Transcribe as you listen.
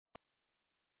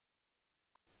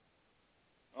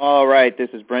All right, this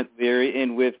is Brent Leary,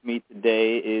 and with me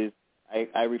today is,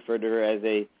 I refer to her as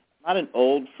not an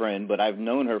old friend, but I've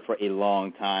known her for a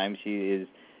long time. She is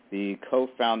the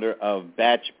co-founder of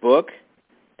Batch Book,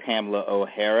 Pamela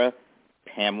O'Hara.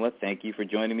 Pamela, thank you for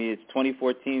joining me. It's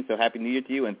 2014, so Happy New Year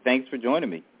to you, and thanks for joining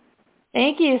me.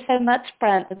 Thank you so much,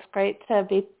 Brent. It's great to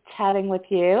be chatting with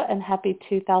you, and happy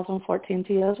 2014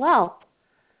 to you as well.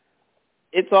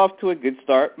 It's off to a good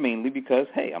start, mainly because,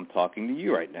 hey, I'm talking to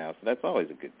you right now, so that's always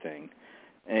a good thing.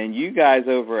 And you guys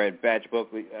over at Batch Book,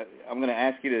 I'm going to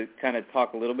ask you to kind of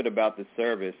talk a little bit about the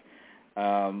service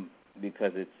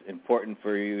because it's important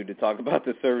for you to talk about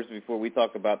the service before we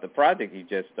talk about the project you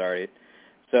just started.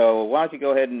 So why don't you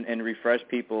go ahead and refresh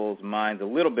people's minds a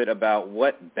little bit about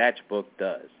what Batch Book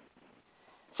does.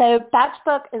 So Batch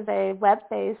Book is a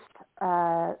web-based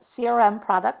CRM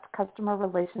product, customer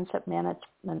relationship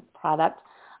management product.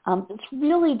 It's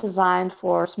really designed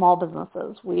for small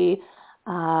businesses. We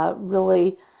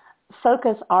really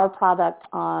focus our product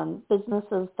on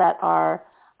businesses that are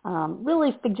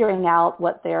really figuring out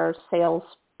what their sales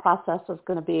process is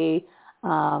going to be,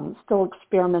 still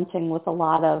experimenting with a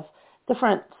lot of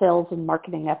different sales and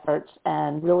marketing efforts,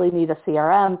 and really need a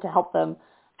CRM to help them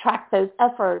track those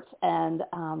efforts and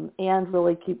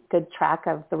really keep good track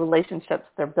of the relationships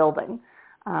they're building.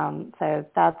 So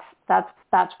that's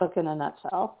Batch Book in a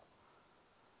nutshell.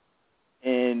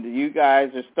 And you guys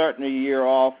are starting the year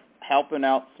off helping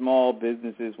out small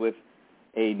businesses with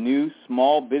a new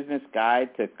small business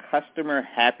guide to customer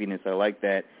happiness. I like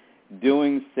that.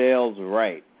 Doing sales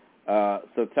right.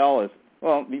 So tell us,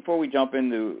 well, before we jump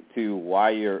into why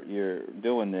you're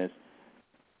doing this,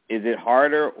 is it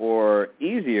harder or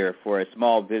easier for a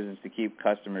small business to keep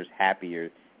customers happier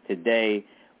today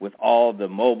with all the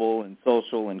mobile and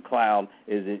social and cloud?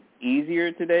 Is it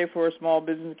easier today for a small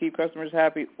business to keep customers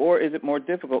happy, or is it more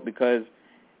difficult because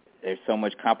there's so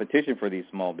much competition for these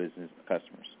small business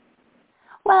customers?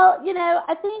 Well,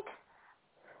 I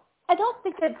don't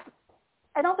think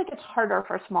it's harder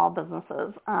for small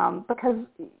businesses because,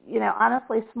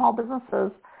 honestly, small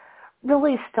businesses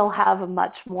really still have a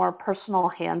much more personal,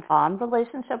 hands-on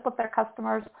relationship with their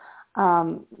customers.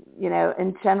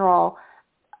 In general,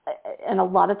 and a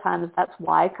lot of times that's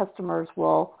why customers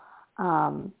will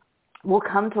come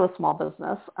to a small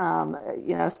business,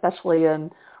 especially in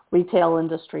retail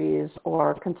industries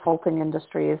or consulting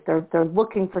industries. They're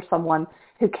looking for someone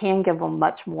who can give them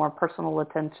much more personal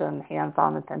attention,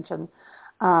 hands-on attention.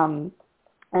 And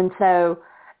so,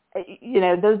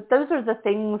 those are the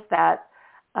things that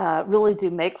really do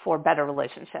make for better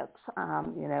relationships.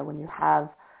 When you have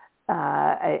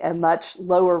a much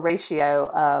lower ratio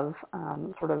of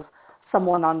sort of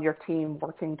someone on your team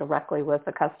working directly with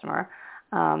the customer.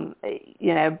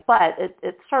 But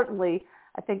it certainly,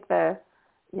 I think the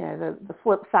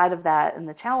flip side of that and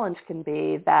the challenge can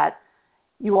be that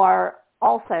you are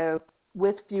also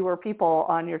with fewer people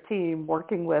on your team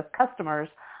working with customers.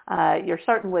 You're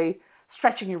certainly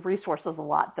stretching your resources a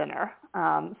lot thinner.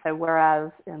 So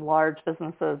whereas in large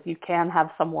businesses, you can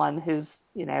have someone whose,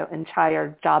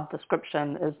 entire job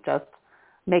description is just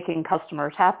making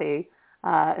customers happy.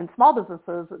 In small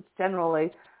businesses, it's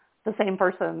generally the same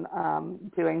person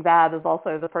doing that is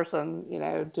also the person,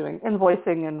 doing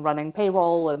invoicing and running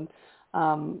payroll and,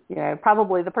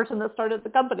 probably the person that started the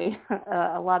company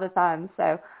a lot of times.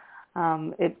 So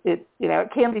it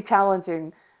can be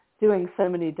challenging doing so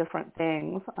many different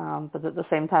things, but at the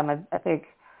same time, I think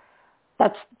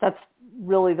that's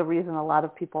really the reason a lot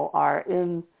of people are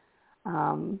in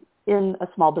a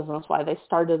small business, why they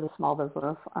started a small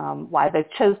business, why they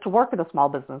chose to work at a small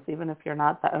business. Even if you're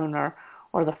not the owner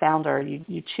or the founder,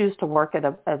 you choose to work at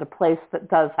a place that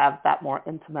does have that more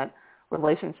intimate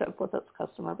relationship with its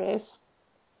customer base.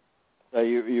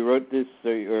 You wrote this,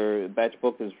 your Batch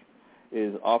Book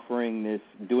is offering this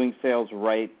Doing Sales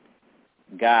Right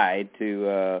guide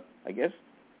to, I guess,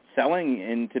 selling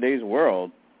in today's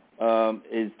world.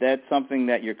 Is that something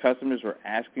that your customers were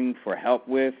asking for help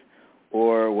with,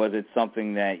 or was it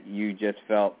something that you just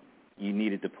felt you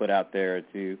needed to put out there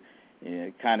to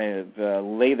kind of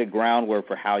lay the groundwork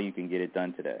for how you can get it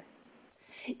done today?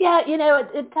 Yeah,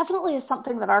 it definitely is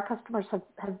something that our customers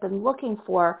have been looking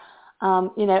for.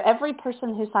 Every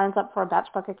person who signs up for a Batch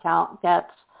Book account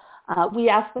gets, we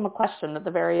ask them a question at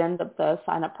the very end of the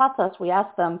sign-up process. We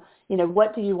ask them,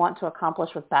 what do you want to accomplish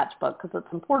with Batch Book? Because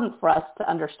it's important for us to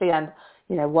understand,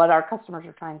 what our customers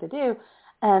are trying to do.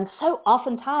 And so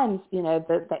oftentimes,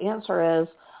 the answer is,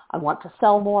 I want to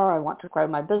sell more. I want to grow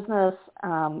my business.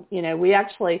 We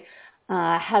actually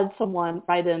had someone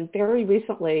write in very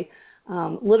recently.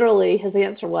 Literally, his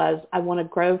answer was, I want to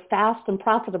grow fast and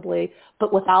profitably,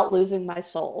 but without losing my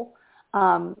soul.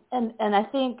 And I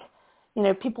think,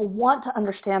 people want to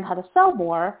understand how to sell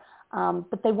more,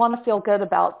 but they want to feel good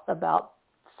about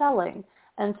selling.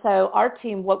 And so our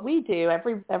team, what we do,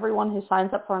 everyone who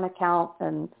signs up for an account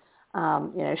and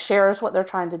shares what they're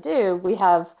trying to do, we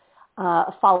have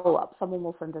a follow-up. Someone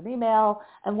will send an email,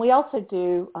 and we also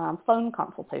do phone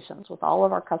consultations with all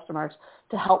of our customers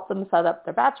to help them set up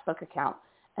their Batchbook account.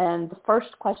 And the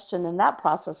first question in that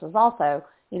process is also,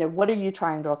 what are you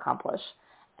trying to accomplish?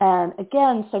 And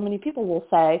again, so many people will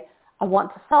say, I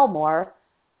want to sell more.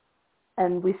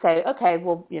 And we say, okay,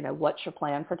 well, what's your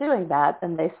plan for doing that?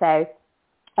 And they say,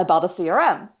 I bought a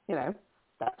CRM,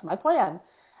 that's my plan.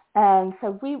 And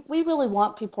so we really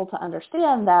want people to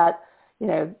understand that,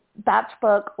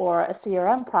 Batchbook or a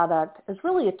CRM product is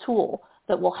really a tool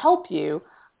that will help you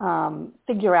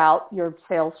figure out your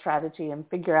sales strategy and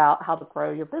figure out how to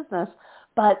grow your business.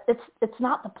 But it's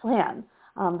not the plan.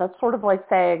 That's sort of like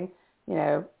saying,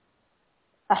 a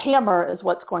hammer is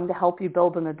what's going to help you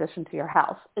build an addition to your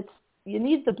house. You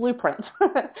need the blueprint.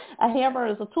 A hammer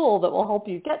is a tool that will help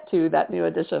you get to that new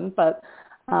addition, but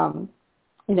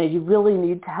you really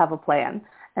need to have a plan.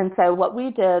 And so what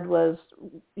we did was,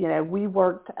 we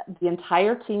worked, the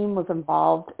entire team was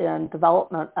involved in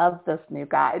development of this new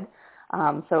guide.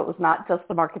 So it was not just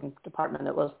the marketing department,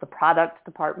 it was the product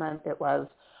department, it was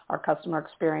our customer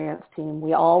experience team.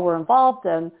 We all were involved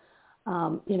in,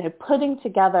 putting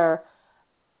together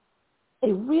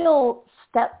a real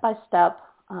step-by-step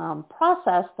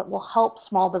process that will help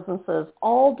small businesses,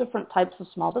 all different types of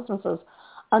small businesses,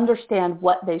 understand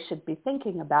what they should be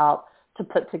thinking about to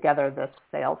put together this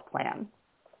sales plan.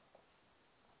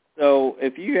 So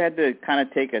if you had to kind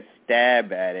of take a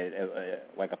stab at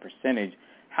it, like a percentage,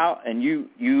 and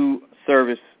you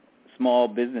service small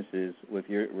businesses with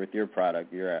your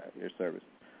product, your service,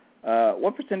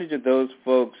 what percentage of those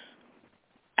folks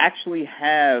actually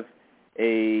have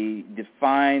a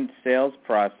defined sales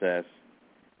process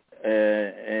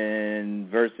and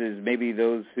versus maybe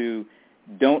those who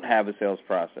don't have a sales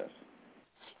process?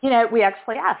 We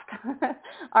actually asked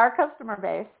our customer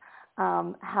base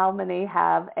how many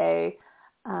have a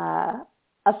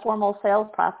formal sales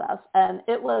process, and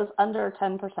it was under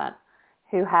 10%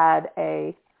 who had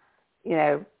a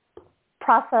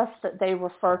process that they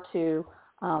refer to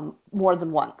more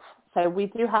than once. So we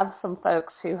do have some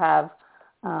folks who have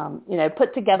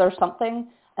put together something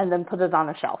and then put it on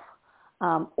a shelf,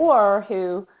 or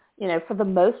who for the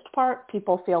most part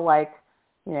people feel like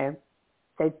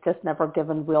they've just never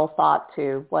given real thought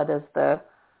to what is the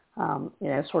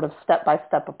sort of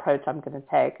step-by-step approach I'm going to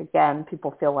take. Again,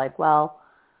 people feel like, well,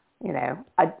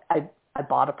 I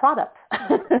bought a product.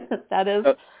 That is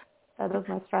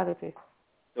my strategy.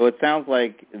 So it sounds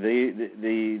like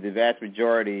the vast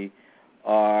majority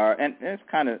are, and it's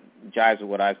kind of jives with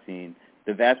what I've seen,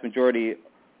 the vast majority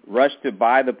rush to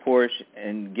buy the Porsche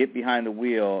and get behind the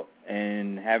wheel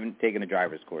and haven't taken a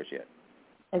driver's course yet.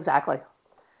 Exactly.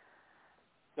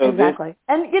 So exactly.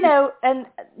 And, and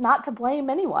not to blame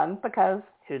anyone, because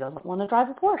who doesn't want to drive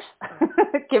a Porsche?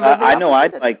 I know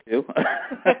I'd like to.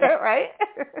 Right?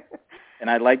 And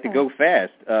I'd like to go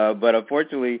fast. But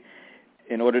unfortunately,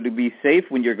 in order to be safe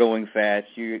when you're going fast,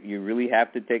 you really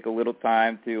have to take a little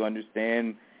time to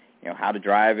understand, how to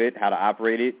drive it, how to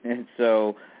operate it. And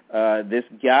so this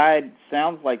guide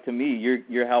sounds like to me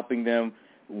you're helping them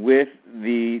with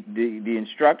the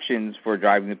instructions for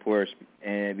driving the Porsche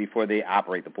and before they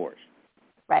operate the Porsche.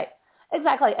 Right.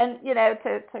 Exactly. And,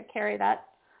 to carry that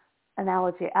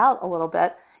analogy out a little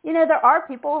bit, there are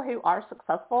people who are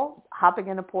successful hopping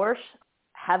in a Porsche,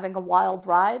 having a wild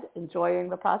ride, enjoying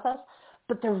the process,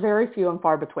 but they're very few and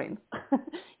far between.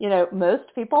 Most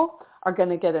people are going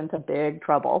to get into big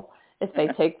trouble if they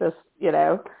take this,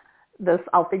 this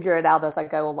I'll figure it out as I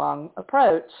go along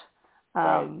approach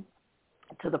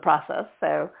to the process.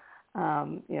 So,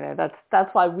 that's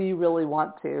why we really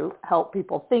want to help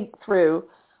people think through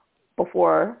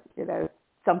before,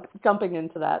 jumping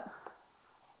into that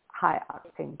high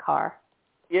octane car.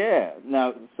 Yeah.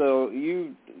 Now, so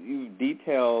you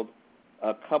detailed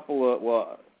a couple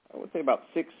of, I would say about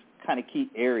 6 kind of key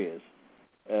areas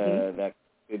that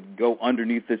could go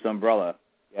underneath this umbrella.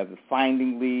 You have the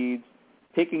finding leads,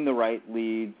 picking the right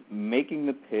leads, making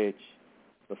the pitch,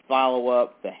 the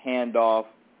follow-up, the handoff,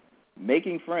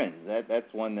 making friends.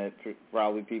 That's one that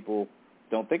probably people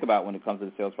don't think about when it comes to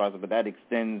the sales process, but that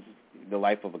extends the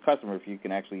life of a customer if you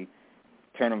can actually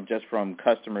turn them just from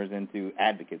customers into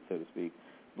advocates, so to speak.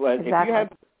 But exactly. If you have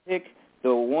to pick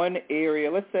the one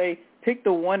area, let's say pick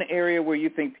the one area where you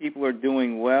think people are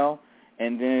doing well,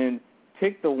 and then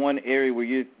pick the one area where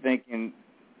you're thinking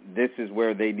this is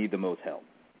where they need the most help.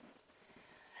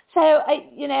 So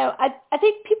I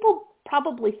think people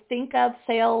probably think of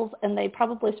sales and they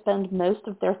probably spend most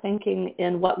of their thinking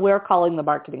in what we're calling the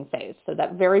marketing phase. So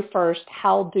that very first,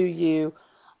 how do you,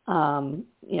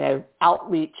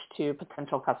 outreach to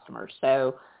potential customers?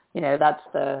 So, that's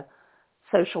the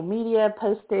social media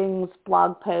postings,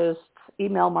 blog posts,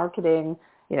 email marketing,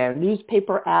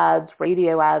 newspaper ads,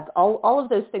 radio ads, all of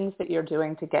those things that you're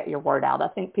doing to get your word out. I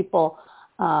think people,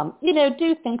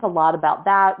 do think a lot about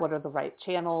that. What are the right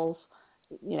channels?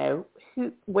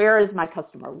 Where is my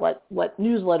customer? What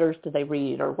newsletters do they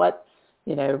read? Or what,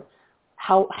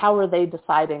 how are they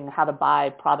deciding how to buy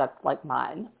product like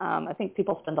mine? I think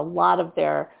people spend a lot of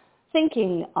their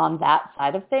thinking on that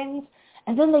side of things.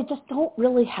 And then they just don't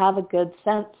really have a good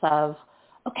sense of,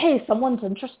 okay, someone's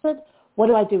interested. What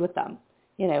do I do with them?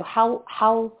 How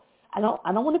I don't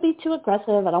want to be too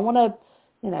aggressive. I don't want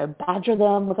to, badger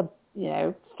them with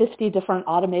 50 different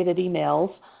automated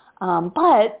emails.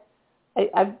 But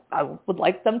I would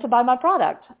like them to buy my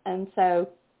product. And so,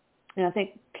 I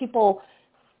think people,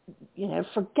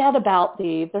 forget about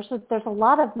there's a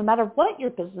lot of, no matter what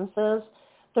your business is,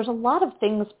 there's a lot of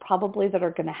things probably that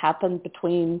are going to happen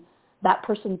between that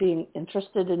person being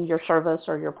interested in your service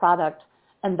or your product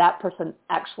and that person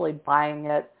actually buying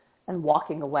it and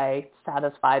walking away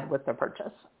satisfied with their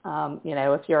purchase.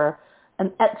 If you're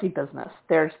an Etsy business,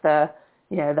 there's that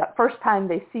first time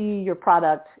they see your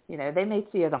product, they may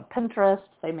see it on Pinterest,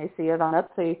 they may see it on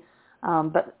Etsy,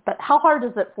 but how hard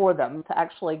is it for them to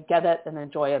actually get it and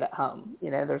enjoy it at home?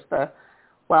 There's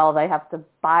they have to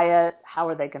buy it. How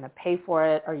are they going to pay for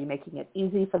it? Are you making it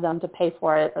easy for them to pay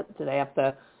for it? Do they have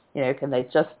to, can they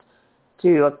just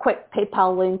do a quick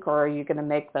PayPal link, or are you going to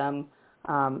make them,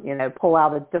 pull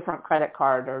out a different credit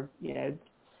card, or,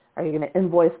 are you going to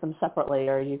invoice them separately?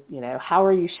 Or how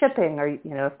are you shipping? Or,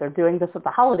 if they're doing this at the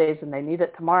holidays and they need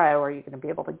it tomorrow, are you going to be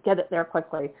able to get it there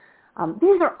quickly?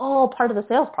 These are all part of the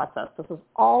sales process. This is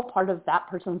all part of that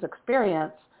person's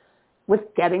experience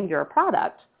with getting your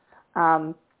product.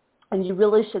 And you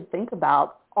really should think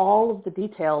about all of the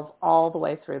details all the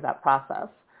way through that process.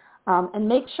 And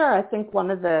make sure, I think one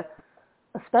of the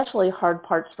especially hard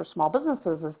parts for small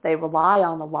businesses is they rely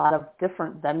on a lot of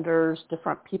different vendors,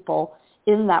 different people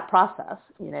in that process.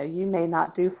 You may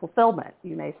not do fulfillment.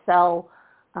 You may sell,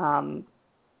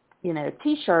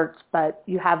 T-shirts, but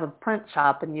you have a print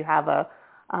shop and you have a,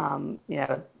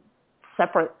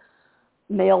 separate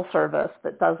mail service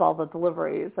that does all the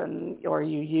deliveries, or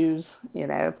you use,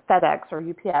 FedEx or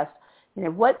UPS.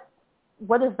 What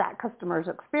is that customer's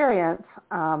experience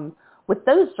with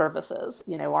those services?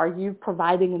 Are you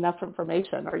providing enough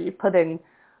information? Are you putting,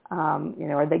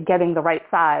 are they getting the right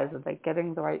size? Are they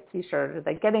getting the right T-shirt? Are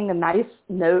they getting a nice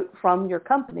note from your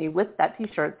company with that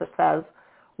T-shirt that says,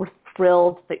 "We're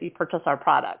thrilled that you purchase our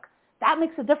product"? That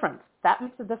makes a difference. That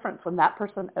makes a difference when that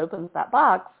person opens that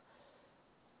box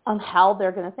on how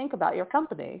they're going to think about your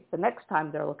company the next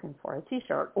time they're looking for a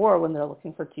T-shirt, or when they're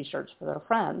looking for T-shirts for their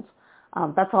friends.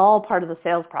 That's all part of the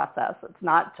sales process. It's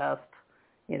not just,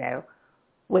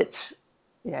 which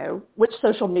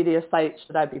social media site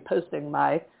should I be posting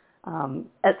my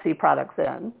Etsy products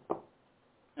in?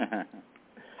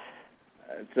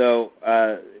 So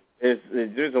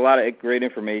there's a lot of great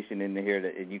information in here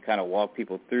that you kind of walk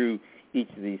people through each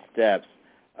of these steps.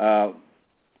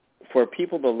 For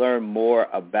people to learn more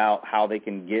about how they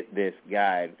can get this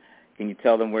guide, can you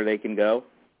tell them where they can go?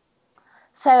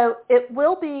 So it's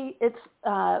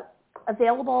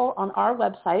available on our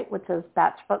website, which is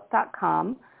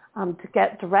batchbook.com. To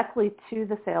get directly to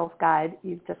the sales guide,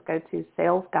 you just go to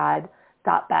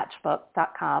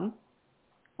salesguide.batchbook.com.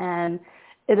 And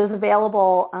it is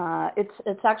available.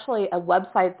 It's actually a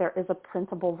website. There is a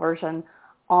printable version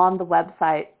on the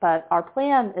website, but our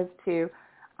plan is to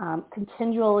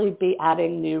continually be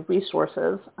adding new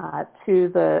resources to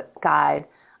the guide,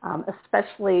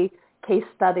 especially case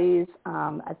studies.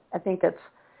 I think it's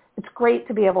great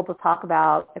to be able to talk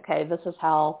about, okay, this is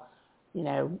how,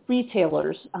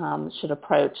 retailers should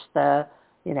approach the,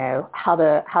 how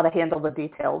to handle the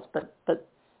details. But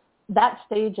that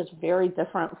stage is very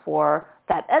different for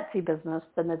that Etsy business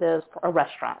than it is for a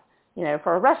restaurant.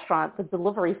 For a restaurant, the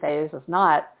delivery phase is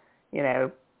not,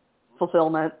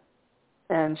 fulfillment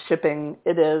and shipping.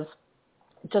 It is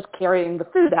just carrying the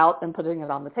food out and putting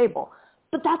it on the table.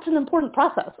 But that's an important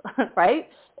process, right?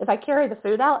 If I carry the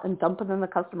food out and dump it in the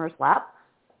customer's lap,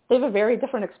 they have a very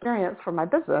different experience for my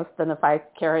business than if I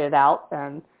carry it out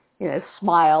and,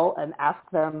 smile and ask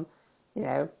them,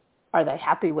 are they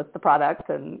happy with the product,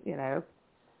 and,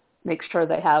 make sure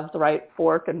they have the right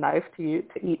fork and knife to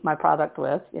eat my product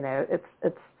with.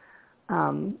 It's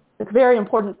very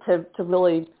important to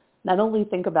really not only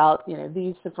think about,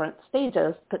 these different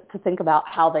stages, but to think about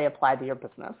how they apply to your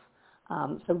business.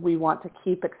 So we want to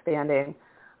keep expanding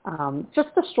just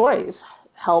the stories,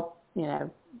 help,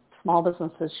 small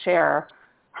businesses share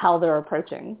how they're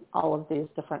approaching all of these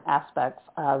different aspects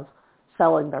of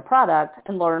selling their product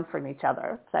and learn from each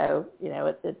other. So,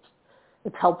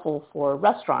 it's helpful for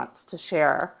restaurants to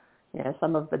share,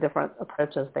 some of the different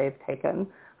approaches they've taken.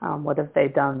 What have they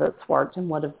done that's worked and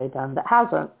what have they done that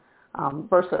hasn't,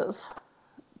 versus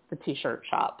the T-shirt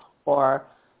shop or,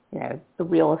 the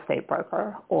real estate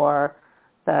broker or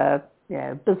the,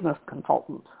 business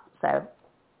consultant. So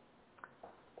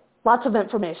lots of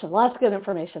information, lots of good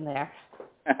information there.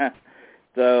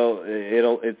 So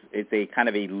it's a kind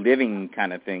of a living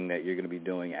kind of thing that you're going to be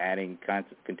doing,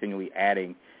 continually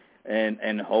adding,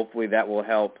 and hopefully that will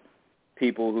help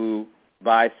people who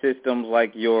buy systems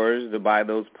like yours to buy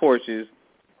those Porsches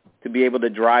to be able to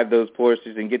drive those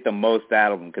Porsches and get the most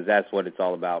out of them, because that's what it's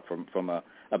all about from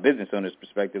a business owner's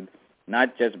perspective,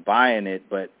 not just buying it,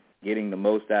 but getting the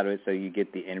most out of it so you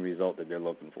get the end result that they're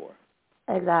looking for.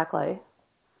 Exactly.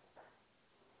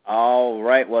 All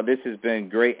right. Well, this has been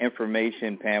great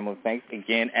information, Pamela. Thanks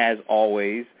again, as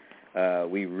always.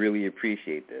 We really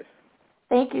appreciate this.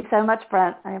 Thank you so much,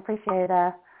 Brent. I appreciate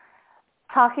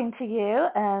talking to you,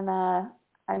 and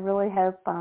I really hope